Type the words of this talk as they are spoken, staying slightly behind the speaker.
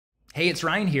Hey, it's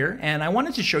Ryan here, and I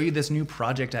wanted to show you this new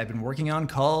project I've been working on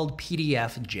called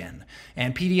PDFGen.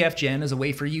 And PDFGen is a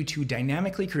way for you to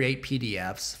dynamically create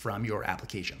PDFs from your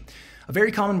application. A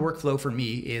very common workflow for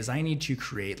me is I need to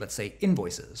create, let's say,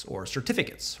 invoices or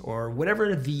certificates or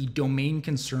whatever the domain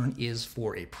concern is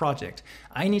for a project.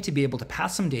 I need to be able to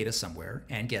pass some data somewhere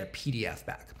and get a PDF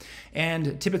back.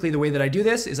 And typically the way that I do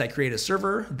this is I create a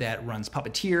server that runs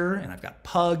Puppeteer, and I've got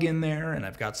Pug in there, and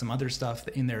I've got some other stuff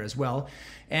in there as well.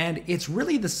 And it's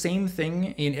really the same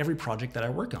thing in every project that I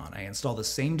work on. I install the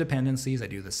same dependencies, I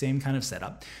do the same kind of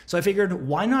setup. So I figured,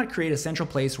 why not create a central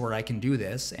place where I can do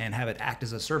this and have it act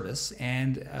as a service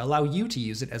and allow you to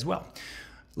use it as well.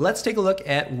 Let's take a look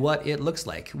at what it looks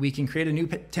like. We can create a new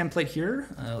template here.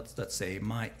 Let's say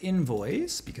my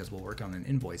invoice, because we'll work on an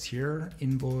invoice here.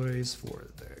 Invoice for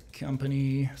the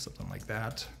company, something like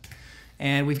that.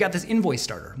 And we've got this invoice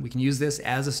starter. We can use this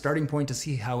as a starting point to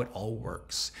see how it all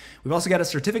works. We've also got a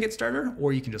certificate starter,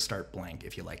 or you can just start blank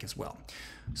if you like as well.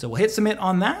 So we'll hit submit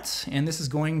on that, and this is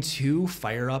going to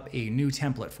fire up a new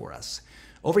template for us.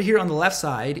 Over here on the left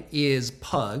side is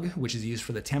Pug, which is used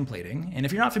for the templating. And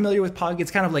if you're not familiar with Pug, it's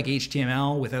kind of like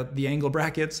HTML without the angle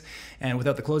brackets and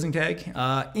without the closing tag.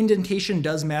 Indentation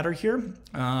does matter here,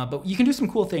 but you can do some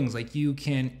cool things, like you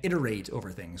can iterate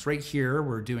over things. Right here,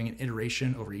 we're doing an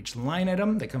iteration over each line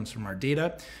item that comes from our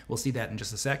data. We'll see that in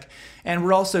just a sec. And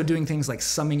we're also doing things like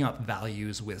summing up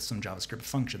values with some JavaScript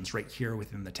functions right here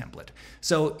within the template.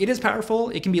 So it is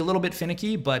powerful. It can be a little bit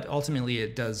finicky, but ultimately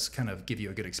it does kind of give you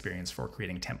a good experience for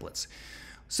creating templates.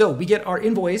 So we get our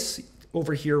invoice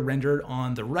over here rendered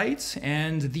on the right,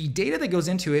 and the data that goes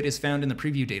into it is found in the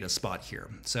preview data spot here.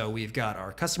 So we've got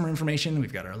our customer information,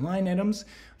 we've got our line items,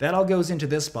 that all goes into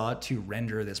this spot to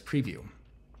render this preview.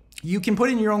 You can put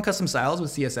in your own custom styles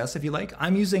with CSS if you like.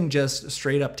 I'm using just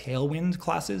straight up Tailwind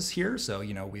classes here. So,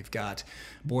 we've got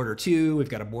border 2, we've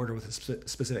got a border with a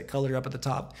specific color up at the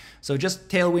top. So just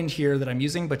Tailwind here that I'm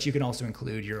using, but you can also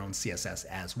include your own CSS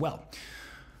as well.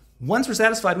 Once we're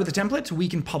satisfied with the template, we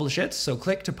can publish it. So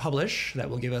click to publish. That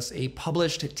will give us a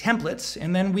published template,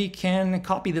 and then we can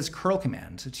copy this curl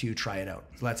command to try it out.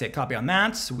 So let's hit copy on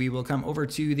that. We will come over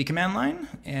to the command line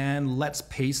and let's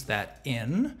paste that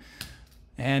in.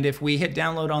 And if we hit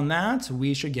download on that,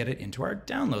 we should get it into our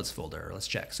downloads folder. Let's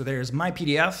check. So there's my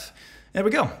PDF. There we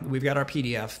go. We've got our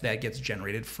PDF that gets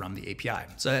generated from the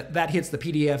API. So that hits the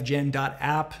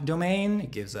pdfgen.app domain.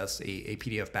 It gives us a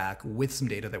PDF back with some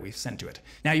data that we've sent to it.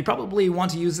 Now you probably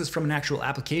want to use this from an actual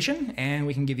application, and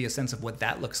we can give you a sense of what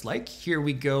that looks like. Here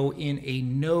we go in a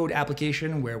Node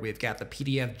application where we've got the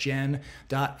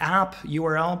pdfgen.app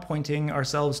URL pointing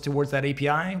ourselves towards that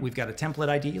API. We've got a template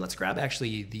ID. Let's grab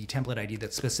actually the template ID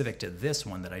that's specific to this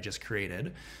one that I just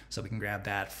created. So we can grab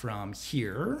that from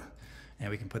here. And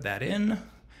we can put that in.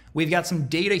 We've got some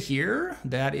data here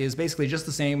that is basically just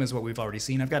the same as what we've already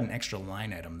seen. I've got an extra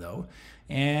line item though.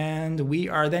 And we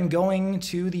are then going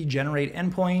to the generate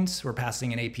endpoint. We're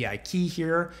passing an API key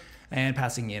here and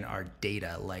passing in our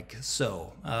data like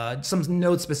so. Some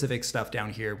node specific stuff down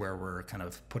here where we're kind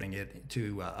of putting it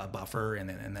to a buffer and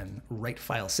then write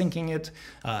file syncing it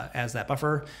as that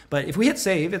buffer. But if we hit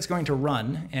save, it's going to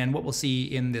run, and what we'll see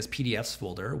in this PDFs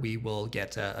folder, we will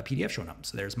get a PDF showing up.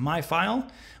 So there's my file.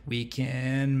 We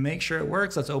can make sure it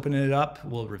works. Let's open it up.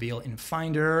 We'll reveal in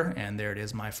Finder, and there it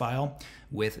is, my file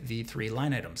with the 3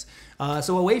 line items.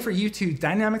 So a way for you to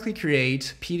dynamically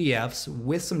create PDFs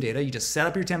with some data. You just set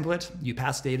up your template, you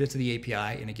pass data to the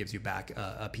API, and it gives you back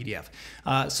a PDF.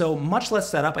 So much less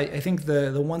setup. I think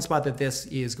the one spot that this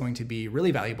is going to be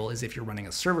really valuable is if you're running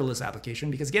a serverless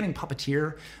application, because getting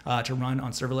Puppeteer to run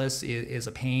on serverless is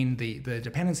a pain. The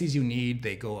dependencies you need,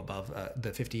 they go above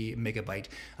the 50 megabyte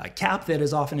cap that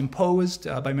is often imposed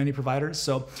by many providers.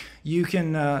 So you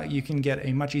can get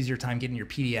a much easier time getting your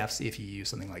PDFs if you use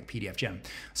something like PDFGen.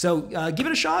 So give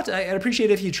it a shot. I'd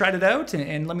appreciate it if you tried it out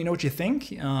and let me know what you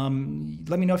think. Let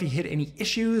me know if you hit any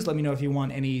issues. Let me know if you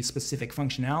want any specific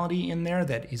functionality in there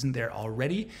that isn't there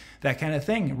already, that kind of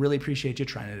thing. Really appreciate you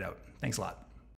trying it out. Thanks a lot.